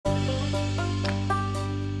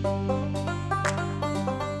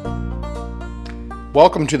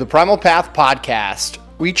Welcome to the Primal Path Podcast.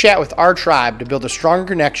 We chat with our tribe to build a stronger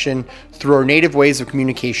connection through our native ways of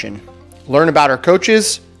communication. Learn about our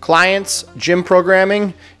coaches, clients, gym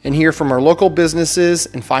programming, and hear from our local businesses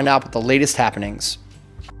and find out about the latest happenings.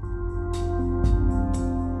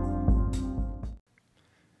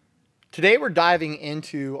 Today we're diving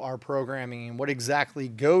into our programming and what exactly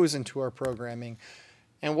goes into our programming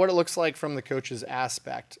and what it looks like from the coach's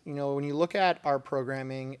aspect. You know, when you look at our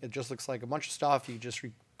programming, it just looks like a bunch of stuff. You just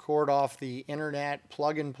record off the internet,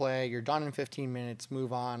 plug and play, you're done in 15 minutes,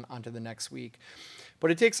 move on to the next week.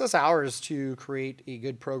 But it takes us hours to create a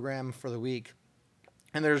good program for the week.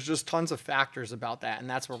 And there's just tons of factors about that, and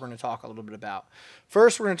that's what we're going to talk a little bit about.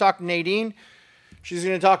 First, we're going to talk to Nadine. She's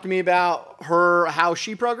going to talk to me about how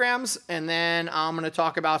she programs, and then I'm going to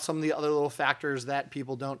talk about some of the other little factors that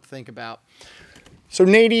people don't think about. So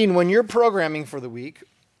Nadine, when you're programming for the week,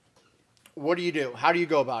 what do you do? How do you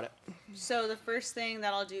go about it? So the first thing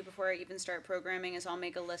that I'll do before I even start programming is I'll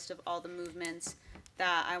make a list of all the movements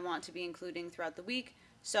that I want to be including throughout the week.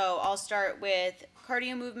 So I'll start with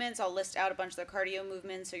cardio movements. I'll list out a bunch of the cardio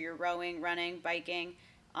movements. So you're rowing, running, biking,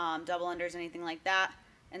 double unders, anything like that.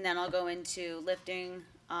 And then I'll go into lifting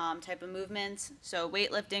type of movements. So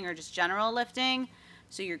weightlifting or just general lifting.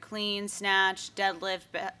 So your clean, snatch, deadlift,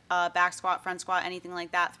 back squat, front squat, anything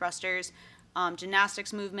like that, thrusters,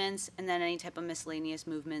 gymnastics movements, and then any type of miscellaneous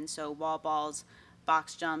movements. So wall balls,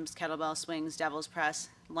 box jumps, kettlebell swings, devil's press,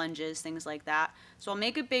 lunges, things like that. So I'll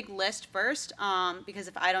make a big list first because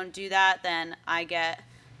if I don't do that, then I get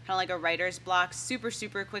kind of like a writer's block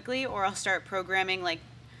super quickly, or I'll start programming like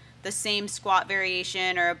the same squat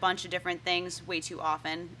variation or a bunch of different things way too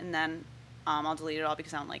often, and then I'll delete it all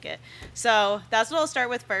because I don't like it. So that's what I'll start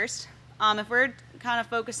with first. If we're kind of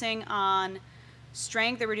focusing on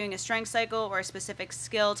strength, or we're doing a strength cycle or a specific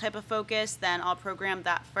skill type of focus, then I'll program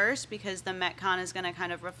that first because the Metcon is going to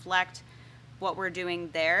kind of reflect what we're doing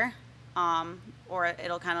there, or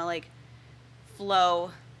it'll kind of like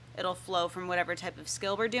flow. It'll flow from whatever type of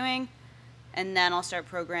skill we're doing, and then I'll start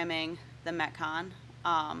programming the Metcon.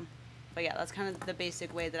 But yeah, that's kind of the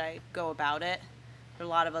basic way that I go about it. There are a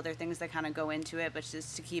lot of other things that kind of go into it, but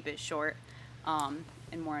just to keep it short and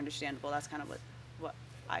more understandable, that's kind of what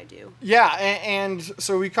I do. Yeah, and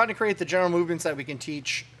so we kind of create the general movements that we can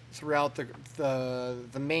teach throughout the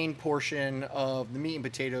main portion of the meat and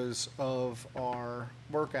potatoes of our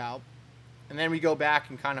workout. And then we go back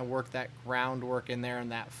and kind of work that groundwork in there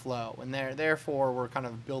and that flow. And therefore, we're kind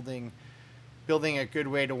of building a good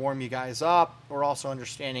way to warm you guys up. We're also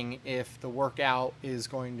understanding if the workout is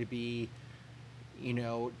going to be, you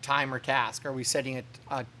know, time or task. Are we setting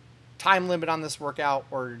a time limit on this workout,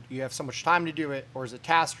 or do you have so much time to do it, or is it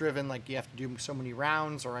task driven, like you have to do so many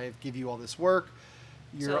rounds, or I give you all this work?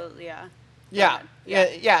 Then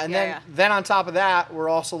on top of that, we're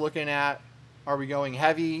also looking at, are we going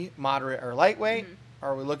heavy, moderate, or lightweight? Mm-hmm.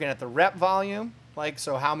 Are we looking at the rep volume? Like,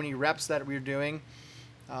 so how many reps that we're doing?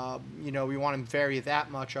 We want to vary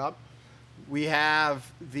that much up. We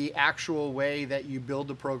have the actual way that you build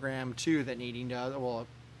the program too that Nadine does. Well,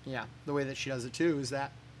 yeah, the way that she does it too is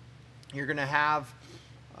that you're going to have,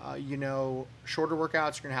 shorter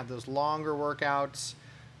workouts. You're going to have those longer workouts.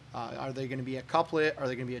 Are they going to be a couplet? Are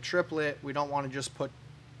they going to be a triplet? We don't want to just put,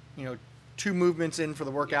 two movements in for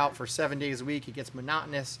the workout for 7 days a week. It gets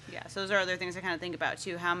monotonous. Yeah, so those are other things I kind of think about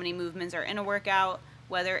too. How many movements are in a workout,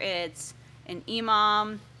 whether it's an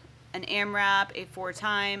EMOM, an AMRAP, a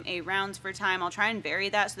 4-time, a rounds for time. I'll try and vary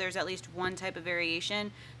that so there's at least one type of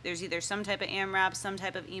variation. There's either some type of AMRAP, some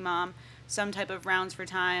type of EMOM, some type of rounds for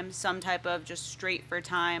time, some type of just straight for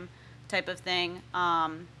time type of thing.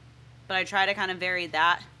 But I try to kind of vary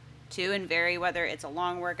that too, and vary whether it's a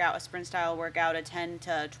long workout, a sprint style workout, a 10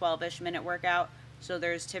 to 12-ish minute workout. So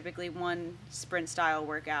there's typically one sprint style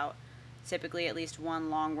workout, typically at least one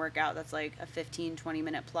long workout that's like a 15, 20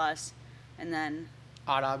 minute plus, and then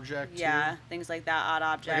odd object. Yeah, too. Things like that, odd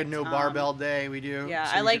object. Like a no barbell day we do. Yeah,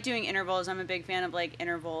 so I like doing intervals. I'm a big fan of like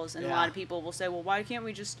intervals, and Yeah. a lot of people will say, well, why can't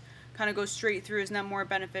we just kind of go straight through? Isn't that more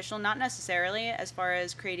beneficial? Not necessarily, as far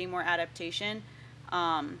as creating more adaptation.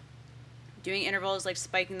 Doing intervals, like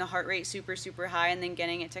spiking the heart rate super high and then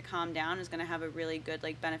getting it to calm down, is going to have a really good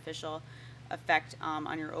like beneficial effect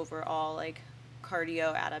on your overall like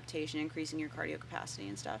cardio adaptation, increasing your cardio capacity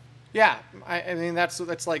and stuff. Yeah, I mean that's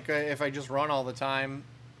like if I just run all the time,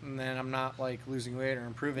 and then I'm not like losing weight or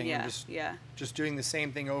improving. Yeah, I'm just doing the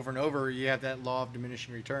same thing over and over. You have that law of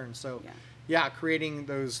diminishing returns. So yeah, creating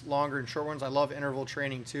those longer and short ones. I love interval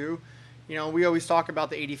training too. We always talk about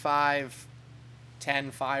the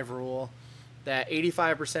 85-10-5 rule. that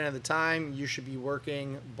 85% of the time you should be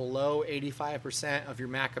working below 85% of your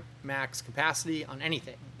max capacity on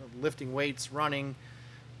anything, lifting weights, running,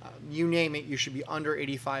 you name it, you should be under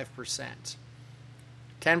 85%.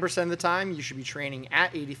 10% of the time you should be training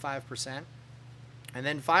at 85%. And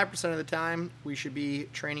then 5% of the time we should be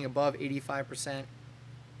training above 85%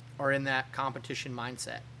 or in that competition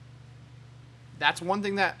mindset. That's one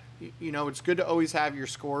thing that, it's good to always have your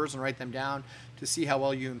scores and write them down to see how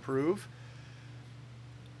well you improve.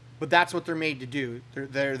 But that's what they're made to do.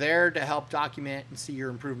 They're there to help document and see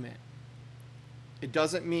your improvement. It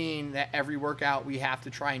doesn't mean that every workout we have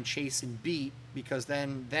to try and chase and beat, because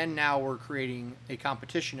then now we're creating a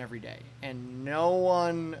competition every day. And no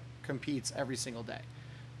one competes every single day.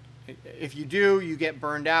 If you do, you get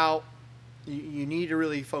burned out. You need to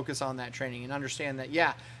really focus on that training and understand that,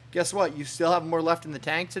 guess what? You still have more left in the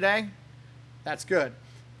tank today. That's good.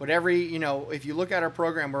 But if you look at our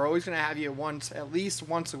program, we're always going to have you at least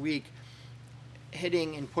once a week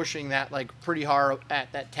hitting and pushing that like pretty hard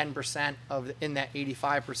at that 10% in that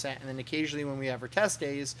 85%. And then occasionally when we have our test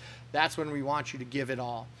days, that's when we want you to give it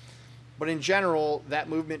all. But in general, that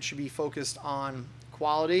movement should be focused on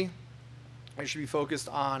quality. It should be focused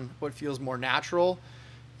on what feels more natural.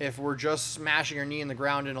 If we're just smashing our knee in the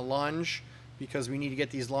ground in a lunge because we need to get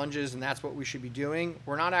these lunges and that's what we should be doing,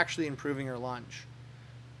 we're not actually improving our lunge.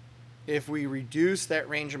 If we reduce that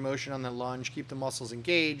range of motion on the lunge, keep the muscles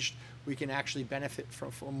engaged, we can actually benefit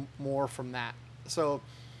from more from that. So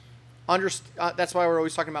that's why we're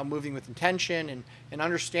always talking about moving with intention, and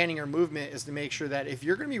understanding our movement is to make sure that if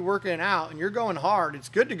you're going to be working out and you're going hard, it's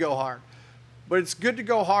good to go hard. But it's good to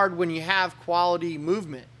go hard when you have quality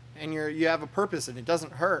movement and you have a purpose and it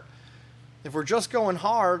doesn't hurt. If we're just going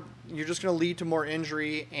hard, you're just going to lead to more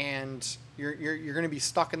injury, and you're going to be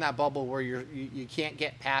stuck in that bubble where you can't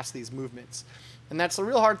get past these movements. And that's a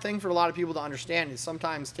real hard thing for a lot of people to understand, is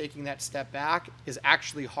sometimes taking that step back is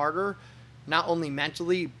actually harder, not only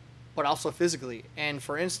mentally, but also physically. And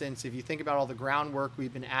for instance, if you think about all the groundwork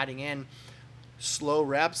we've been adding in, slow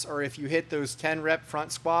reps, or if you hit those 10 rep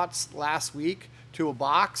front squats last week to a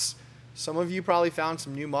box, some of you probably found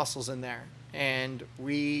some new muscles in there. And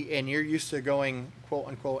you're used to going quote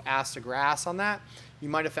unquote ass to grass on that, you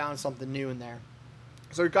might have found something new in there.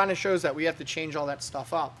 So it kind of shows that we have to change all that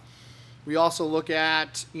stuff up. We also look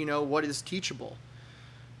at, what is teachable.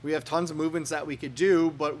 We have tons of movements that we could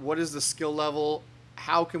do, but what is the skill level?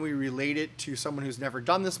 How can we relate it to someone who's never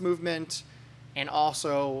done this movement? And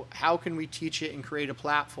also, how can we teach it and create a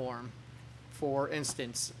platform? For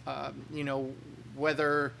instance,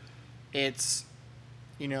 whether it's,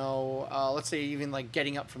 let's say even like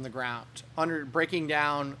getting up from the ground, breaking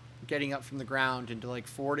down getting up from the ground into like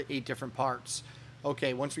 4 to 8 different parts.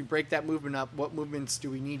 Okay, once we break that movement up, what movements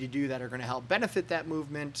do we need to do that are going to help benefit that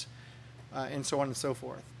movement, and so on and so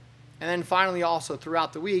forth. And then finally, also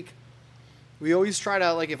throughout the week, we always try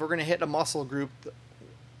to, like, if we're going to hit a muscle group,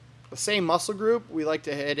 the same muscle group, we like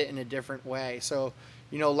to hit it in a different way. So,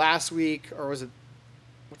 last week, or was it,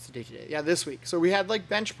 what's the date today? Yeah, this week. So we had like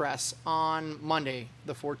bench press on Monday,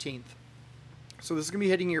 the 14th. So this is going to be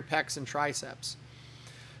hitting your pecs and triceps.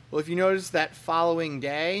 Well, if you notice that following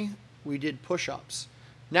day, we did push-ups.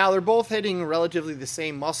 Now they're both hitting relatively the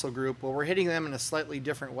same muscle group, but we're hitting them in a slightly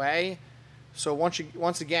different way. So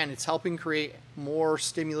once again, it's helping create more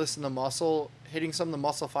stimulus in the muscle, hitting some of the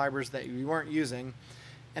muscle fibers that we weren't using.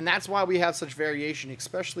 And that's why we have such variation,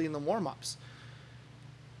 especially in the warm-ups.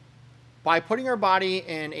 By putting our body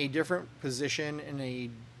in a different position, in a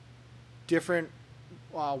different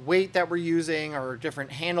weight that we're using, or a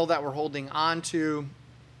different handle that we're holding onto,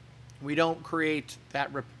 we don't create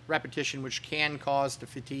that repetition, which can cause the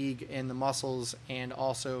fatigue in the muscles. And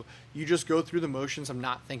also, you just go through the motions of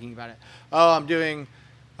not thinking about it. Oh, I'm doing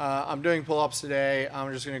pull-ups today.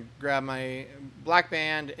 I'm just going to grab my black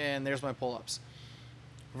band and there's my pull-ups.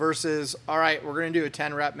 Versus, all right, we're going to do a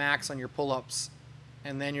 10 rep max on your pull-ups.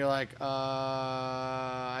 And then you're like,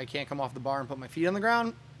 I can't come off the bar and put my feet on the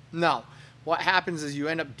ground. No. What happens is you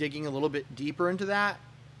end up digging a little bit deeper into that,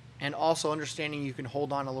 and also understanding you can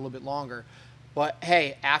hold on a little bit longer. But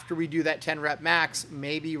hey, after we do that 10 rep max,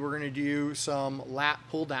 maybe we're going to do some lat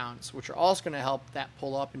pull downs, which are also going to help that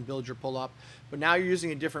pull up and build your pull up. But now you're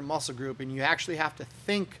using a different muscle group, and you actually have to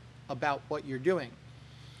think about what you're doing.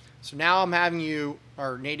 So now I'm having you,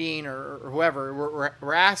 or Nadine, or whoever,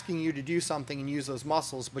 we're asking you to do something and use those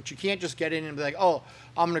muscles, but you can't just get in and be like, oh,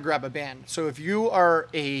 I'm going to grab a band. So if you are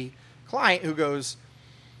a client who goes,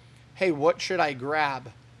 hey, what should I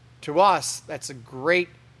grab? To us, that's a great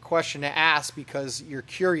question to ask, because you're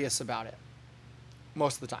curious about it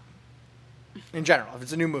most of the time. in general, if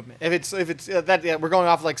it's a new movement. If it's that we're going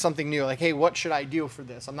off like something new, like, hey, what should I do for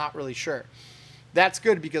this? I'm not really sure. That's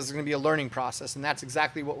good because it's going to be a learning process, and that's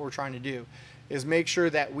exactly what we're trying to do, is make sure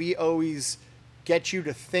that we always get you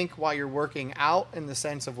to think while you're working out in the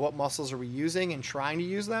sense of what muscles are we using and trying to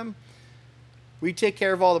use them. We take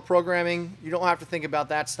care of all the programming. You don't have to think about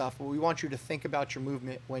that stuff, but we want you to think about your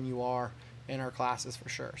movement when you are in our classes for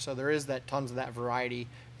sure. So there is tons of that variety,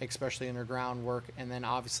 especially in our groundwork, and then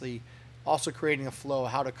obviously also creating a flow,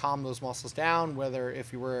 how to calm those muscles down, whether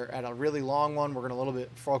if you were at a really long one, we're going to a little bit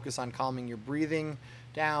focus on calming your breathing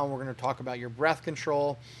down. We're going to talk about your breath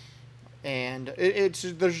control, and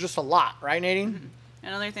there's just a lot, right, Nadine? Mm-hmm.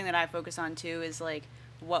 Another thing that I focus on too is like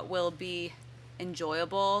what will be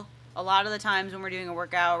enjoyable. A lot of the times when we're doing a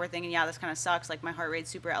workout, we're thinking, yeah, this kind of sucks, like my heart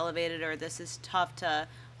rate's super elevated, or this is tough to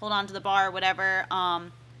hold on to the bar, or whatever.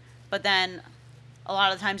 But then a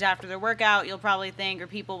lot of the times after the workout, you'll probably think, or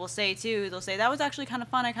people will say too, they'll say, that was actually kind of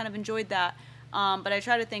fun, I kind of enjoyed that. But I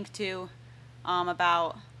try to think too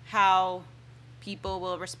about how people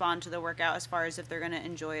will respond to the workout as far as if they're going to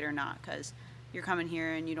enjoy it or not, because you're coming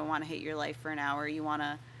here and you don't want to hate your life for an hour. You want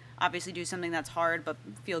to obviously do something that's hard, but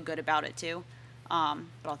feel good about it too. But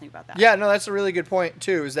I'll think about that. Yeah, no, that's a really good point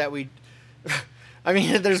too, is that I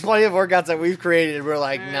mean, there's plenty of workouts that we've created. We're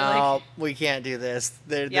like, no, we can't do this.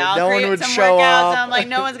 No one would show up. I'm like,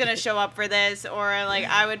 no one's going to show up for this. Or like,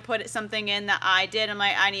 I would put something in that I did. I'm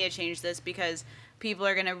like, I need to change this because people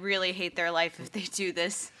are going to really hate their life if they do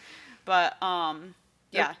this. But,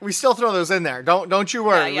 yeah. We still throw those in there. Don't you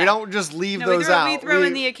worry. Yeah. We don't just leave those out. We throw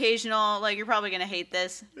in the occasional, like, you're probably going to hate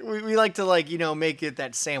this. We like to, like, make it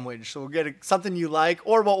that sandwich. So we'll get something you like.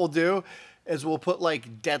 Or what we'll do is we'll put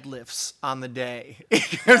like deadlifts on the day.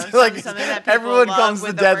 Like something that everyone comes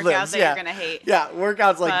to deadlifts. That you're gonna hate. Yeah,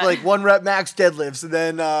 workouts like 1 rep max deadlifts, and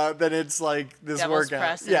then it's like this Devil's workout.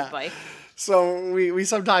 Press and bike. So we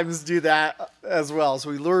sometimes do that as well. So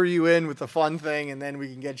we lure you in with a fun thing, and then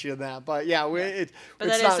we can get you in that. But yeah, but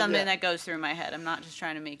that is something that goes through my head. I'm not just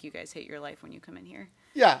trying to make you guys hate your life when you come in here.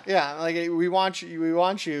 Yeah. Like we want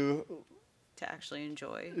you to actually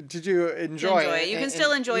enjoy. To enjoy it. You can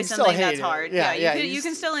still enjoy something that's hard. Yeah, you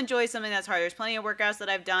can still enjoy something that's hard. There's plenty of workouts that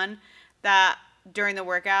I've done that during the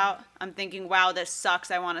workout, I'm thinking, wow, this sucks.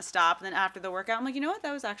 I want to stop. And then after the workout, I'm like, you know what?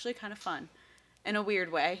 That was actually kind of fun in a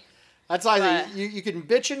weird way. That's why you can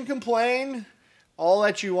bitch and complain all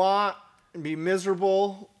that you want and be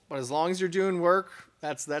miserable. But as long as you're doing work,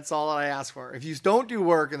 that's all that I ask for. If you don't do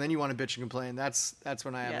work and then you want to bitch and complain, that's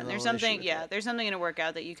when I have a little there's something in a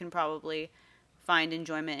workout that you can probably find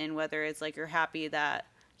enjoyment in, whether it's like you're happy that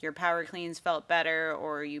your power cleans felt better,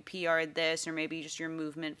 or you PR'd this, or maybe just your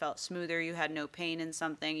movement felt smoother, you had no pain in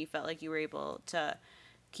something, you felt like you were able to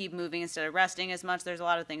keep moving instead of resting as much. There's a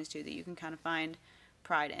lot of things too that you can kind of find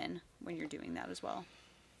pride in when you're doing that as well.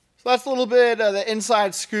 So that's a little bit of the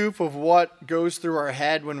inside scoop of what goes through our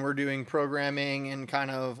head when we're doing programming and kind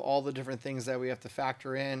of all the different things that we have to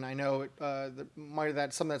factor in. I know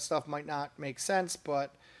some of that stuff might not make sense,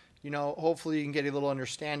 but hopefully you can get a little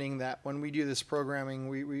understanding that when we do this programming,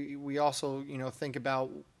 we also, think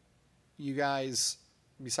about you guys,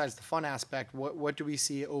 besides the fun aspect, what do we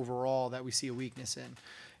see overall that we see a weakness in?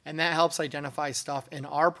 And that helps identify stuff in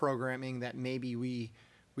our programming that maybe we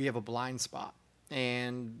have a blind spot.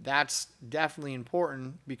 And that's definitely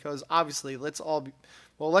important because obviously let's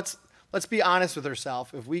be honest with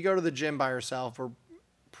ourselves. If we go to the gym by ourselves, we're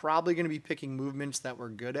probably going to be picking movements that we're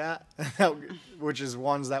good at, which is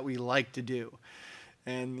ones that we like to do.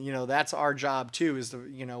 And, that's our job too, is to,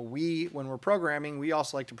 when we're programming, we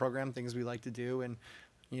also like to program things we like to do. And,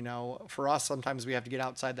 for us, sometimes we have to get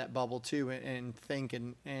outside that bubble too and think,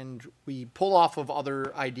 and we pull off of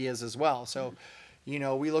other ideas as well. So,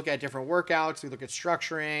 we look at different workouts, we look at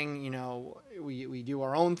structuring, we do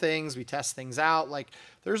our own things, we test things out. Like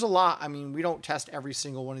there's a lot. I mean, we don't test every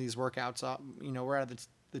single one of these workouts up. We're at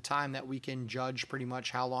the time that we can judge pretty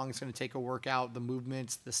much how long it's going to take a workout, the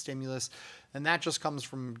movements, the stimulus. And that just comes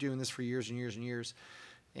from doing this for years and years and years.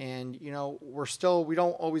 And, we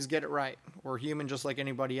don't always get it right. We're human just like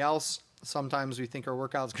anybody else. Sometimes we think our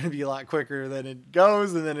workout's going to be a lot quicker than it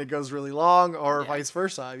goes, and then it goes really long, or vice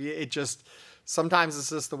versa. Sometimes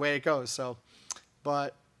it's just the way it goes. So,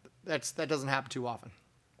 but that doesn't happen too often.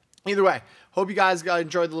 Either way, hope you guys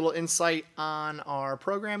enjoyed the little insight on our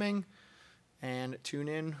programming, and tune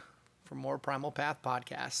in for more Primal Path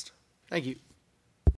podcast. Thank you.